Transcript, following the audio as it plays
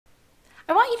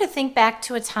I want you to think back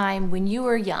to a time when you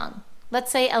were young,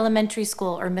 let's say elementary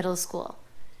school or middle school.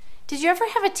 Did you ever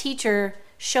have a teacher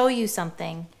show you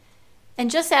something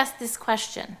and just ask this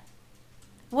question?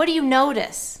 What do you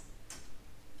notice?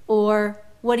 Or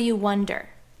what do you wonder?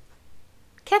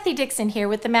 Kathy Dixon here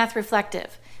with the Math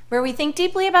Reflective, where we think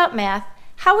deeply about math,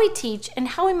 how we teach, and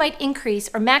how we might increase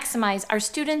or maximize our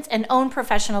students' and own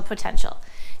professional potential.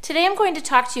 Today I'm going to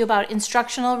talk to you about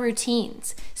instructional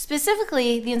routines,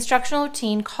 specifically the instructional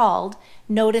routine called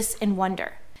Notice and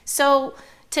Wonder. So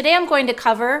today I'm going to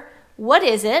cover what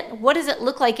is it does it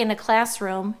look like in a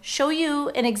classroom, show you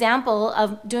an example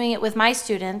of doing it with my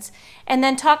students, and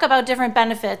then talk about different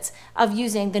benefits of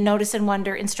using the Notice and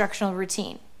Wonder instructional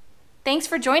routine. Thanks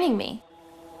for joining me.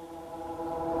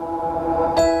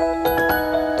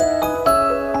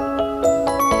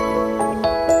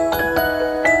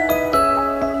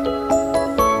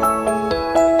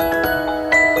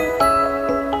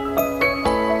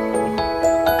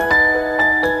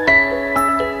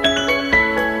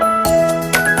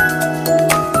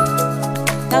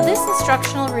 Now this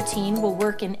instructional routine will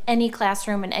work in any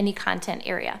classroom in any content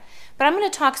area, but I'm going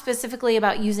to talk specifically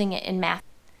about using it in math.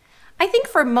 I think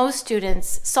for most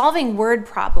students, solving word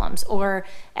problems, or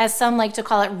as some like to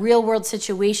call it, real-world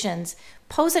situations,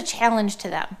 pose a challenge to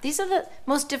them. These are the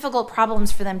most difficult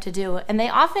problems for them to do, and they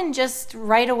often just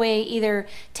right away either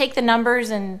take the numbers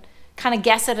and kind of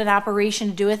guess at an operation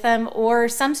to do with them, or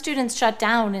some students shut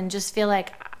down and just feel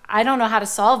like, I don't know how to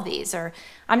solve these, or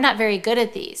I'm not very good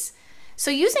at these.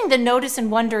 So using the Notice and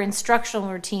Wonder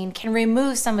instructional routine can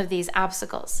remove some of these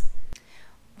obstacles.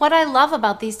 What I love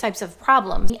about these types of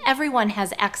problems, everyone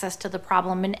has access to the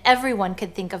problem and everyone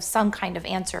could think of some kind of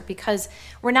answer because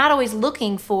we're not always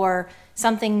looking for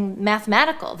something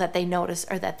mathematical that they notice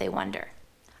or that they wonder.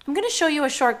 I'm going to show you a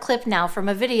short clip now from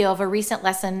a video of a recent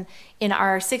lesson in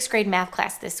our 6th grade math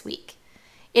class this week.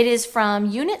 It is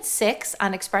from Unit 6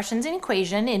 on Expressions and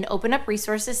Equation in Open Up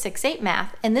Resources 6-8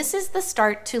 Math, and this is the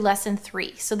start to Lesson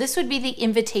 3. So this would be the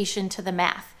invitation to the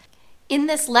math. In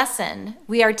this lesson,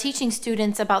 we are teaching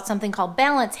students about something called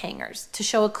balance hangers to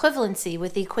show equivalency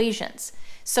with the equations.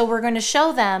 So we're going to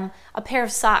show them a pair of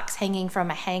socks hanging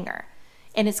from a hanger,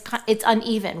 and it's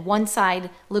uneven. One side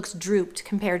looks drooped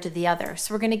compared to the other.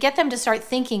 So we're going to get them to start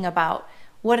thinking about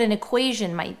what an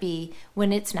equation might be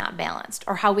when it's not balanced,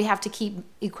 or how we have to keep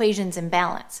equations in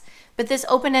balance. But this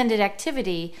open-ended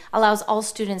activity allows all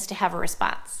students to have a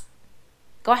response.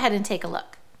 Go ahead and take a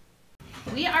look.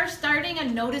 We are starting a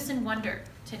Notice and Wonder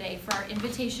today for our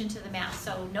invitation to the math.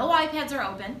 So no iPads are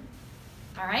open,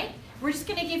 all right? We're just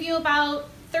gonna give you about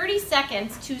 30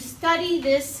 seconds to study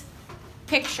this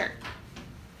picture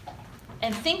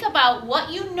and think about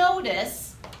what you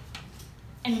notice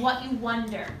and what you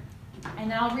wonder.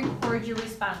 And I'll record your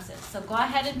responses. So go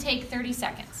ahead and take 30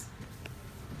 seconds.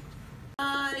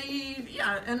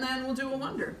 Yeah, and then we'll do a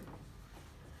wonder.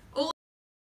 Oh,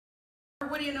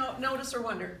 what do you notice or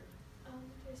wonder?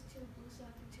 There's 2 blue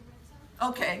socks and 2 red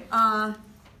socks. Okay,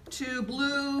 2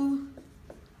 blue,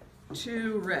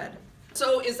 2 red.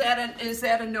 So is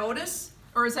that a notice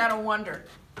or is that a wonder?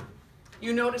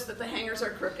 You notice that the hangers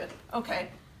are crooked. Okay.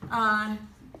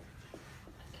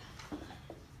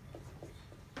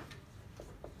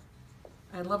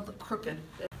 I love the crooked.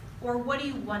 Or what do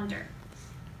you wonder?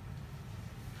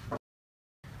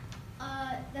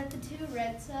 That the 2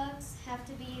 red socks have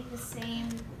to be the same,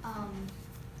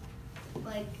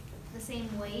 like the same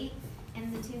weight,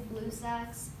 and the 2 blue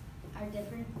socks are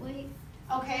different weight.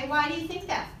 Okay, why do you think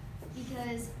that?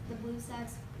 Because the blue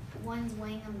socks, one's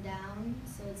weighing them down,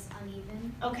 so it's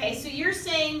uneven. Okay, so you're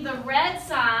saying the red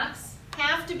socks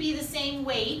have to be the same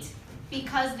weight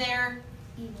because they're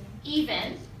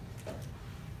even.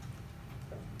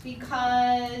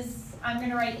 Because I'm going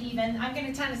to write even. I'm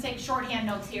going to kind of take shorthand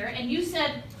notes here. And you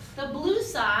said the blue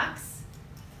socks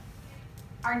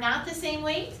are not the same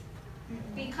weight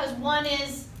because one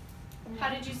is, how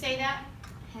did you say that?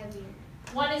 Heavier.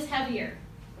 One is heavier.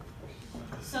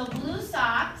 So blue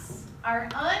socks are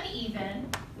uneven.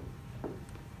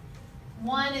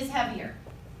 One is heavier.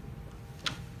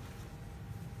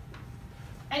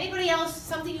 Anybody else,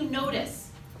 something you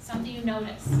notice? Something you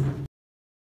notice?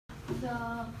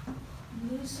 The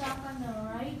blue sock on the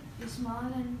right is smaller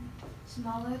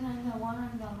than the one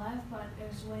on the left, but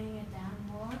it's weighing it down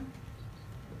more.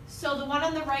 So the one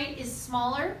on the right is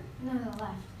smaller? No, the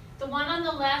left. The one on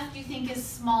the left you think is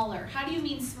smaller. How do you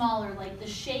mean smaller? Like the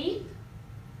shape?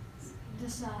 The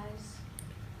size.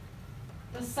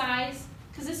 The size?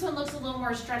 Because this one looks a little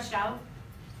more stretched out.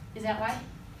 Is that why?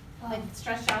 Like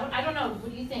stretched out? I don't know.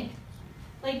 What do you think?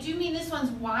 Like, do you mean this one's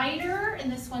wider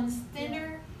and this one's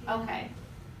thinner? Yeah. Okay.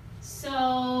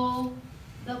 So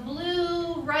the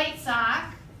blue right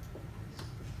sock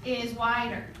is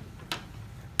wider.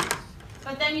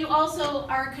 But then you also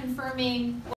are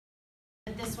confirming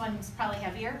that this one's probably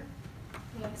heavier.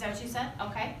 Is that what you said?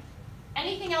 Okay.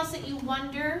 Anything else that you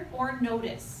wonder or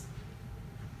notice?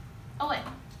 Owen.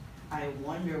 I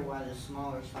wonder why the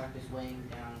smaller sock is weighing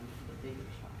down the bigger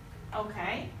sock.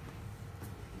 Okay.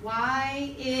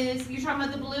 Why is, you're talking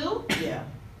about the blue? Yeah.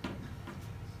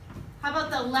 How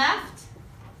about the left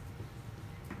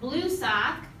blue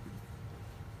sock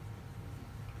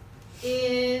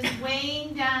is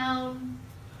weighing down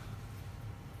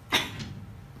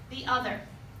the other?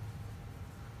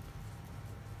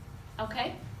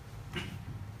 Okay.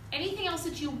 Anything else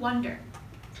that you wonder?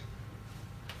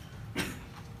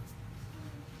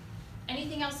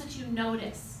 Anything else that you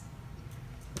notice?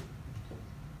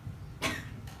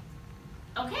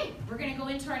 Okay, we're going to go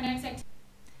into our next activity.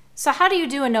 So how do you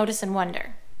do a notice and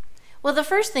wonder? Well, the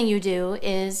first thing you do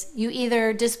is you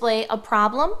either display a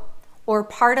problem or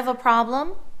part of a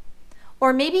problem,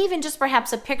 or maybe even just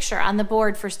perhaps a picture on the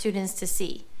board for students to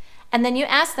see. And then you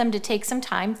ask them to take some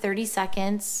time, 30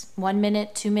 seconds, 1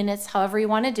 minute, 2 minutes, however you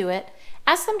want to do it.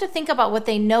 Ask them to think about what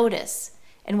they notice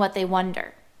and what they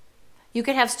wonder. You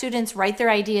could have students write their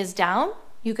ideas down.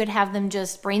 You could have them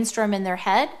just brainstorm in their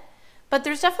head. But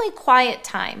there's definitely quiet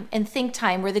time and think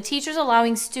time where the teacher's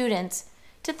allowing students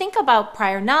to think about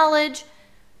prior knowledge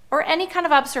or any kind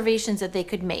of observations that they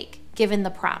could make given the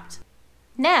prompt.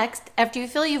 Next, after you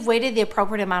feel you've waited the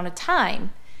appropriate amount of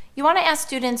time, you want to ask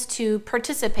students to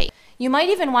participate. You might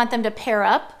even want them to pair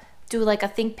up, do like a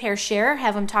think, pair, share,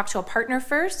 have them talk to a partner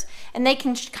first, and they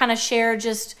can kind of share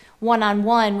just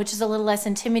one-on-one, which is a little less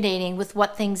intimidating with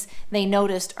what things they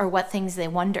noticed or what things they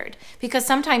wondered. Because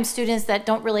sometimes students that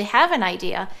don't really have an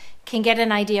idea can get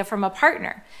an idea from a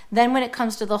partner. Then when it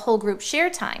comes to the whole group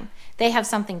share time, they have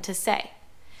something to say.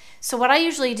 So what I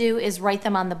usually do is write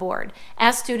them on the board.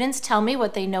 As students tell me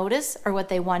what they notice or what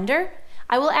they wonder,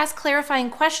 I will ask clarifying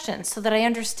questions so that I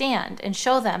understand and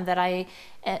show them that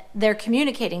they're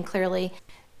communicating clearly.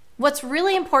 What's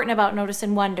really important about notice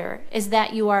and wonder is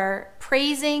that you are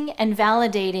praising and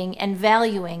validating and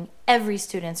valuing every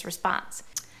student's response.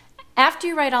 After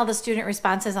you write all the student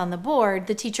responses on the board,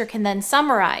 the teacher can then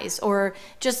summarize or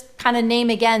just kind of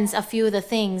name again a few of the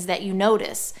things that you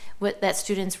notice that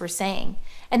students were saying.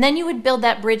 And then you would build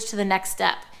that bridge to the next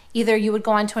step. Either you would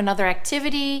go on to another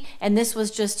activity, and this was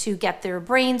just to get their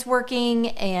brains working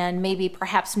and maybe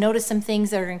perhaps notice some things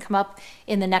that are going to come up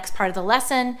in the next part of the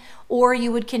lesson, or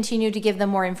you would continue to give them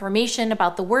more information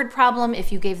about the word problem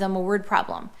if you gave them a word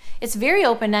problem. It's very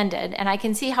open-ended, and I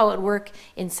can see how it would work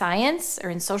in science or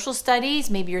in social studies.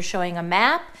 Maybe you're showing a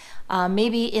map.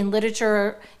 Maybe in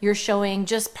literature, you're showing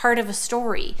just part of a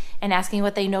story and asking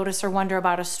what they notice or wonder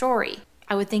about a story.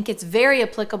 I would think it's very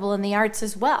applicable in the arts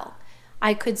as well.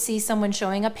 I could see someone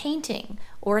showing a painting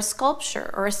or a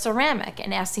sculpture or a ceramic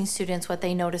and asking students what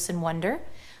they notice and wonder.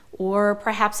 Or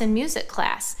perhaps in music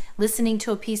class, listening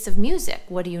to a piece of music,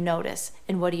 what do you notice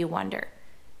and what do you wonder?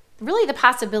 Really, the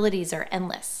possibilities are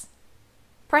endless.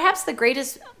 Perhaps the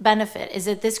greatest benefit is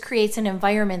that this creates an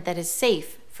environment that is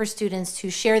safe for students to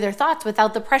share their thoughts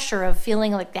without the pressure of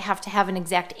feeling like they have to have an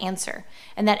exact answer,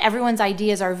 and that everyone's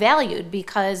ideas are valued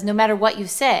because no matter what you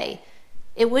say,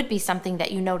 it would be something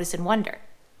that you notice and wonder.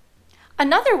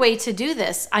 Another way to do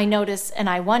this, I notice and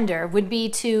I wonder, would be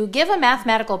to give a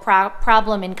mathematical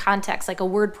problem in context, like a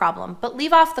word problem, but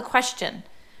leave off the question.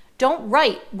 Don't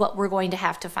write what we're going to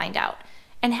have to find out,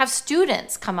 and have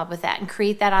students come up with that and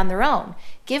create that on their own.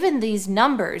 Given these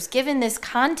numbers, given this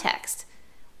context,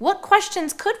 what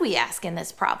questions could we ask in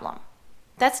this problem?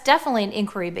 That's definitely an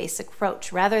inquiry-based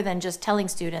approach rather than just telling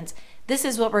students, this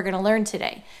is what we're going to learn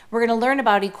today. We're going to learn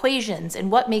about equations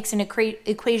and what makes an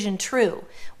equation true,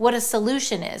 what a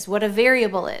solution is, what a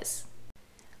variable is.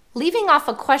 Leaving off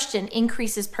a question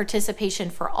increases participation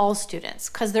for all students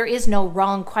because there is no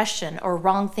wrong question or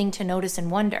wrong thing to notice and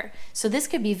wonder. So this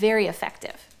could be very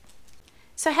effective.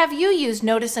 So have you used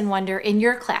notice and wonder in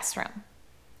your classroom?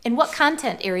 In what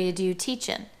content area do you teach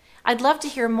in? I'd love to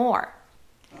hear more.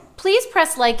 Please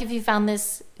press like if you found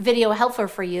this video helpful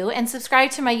for you and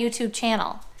subscribe to my YouTube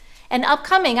channel. And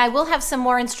upcoming, I will have some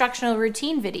more instructional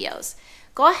routine videos.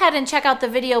 Go ahead and check out the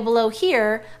video below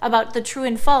here about the true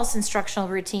and false instructional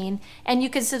routine, and you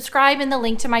can subscribe in the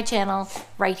link to my channel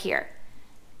right here.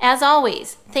 As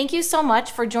always, thank you so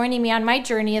much for joining me on my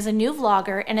journey as a new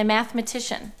vlogger and a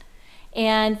mathematician.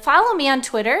 And follow me on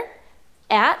Twitter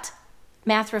at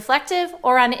MathReflective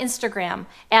or on Instagram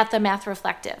at The Math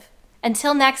Reflective.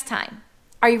 Until next time,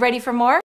 are you ready for more?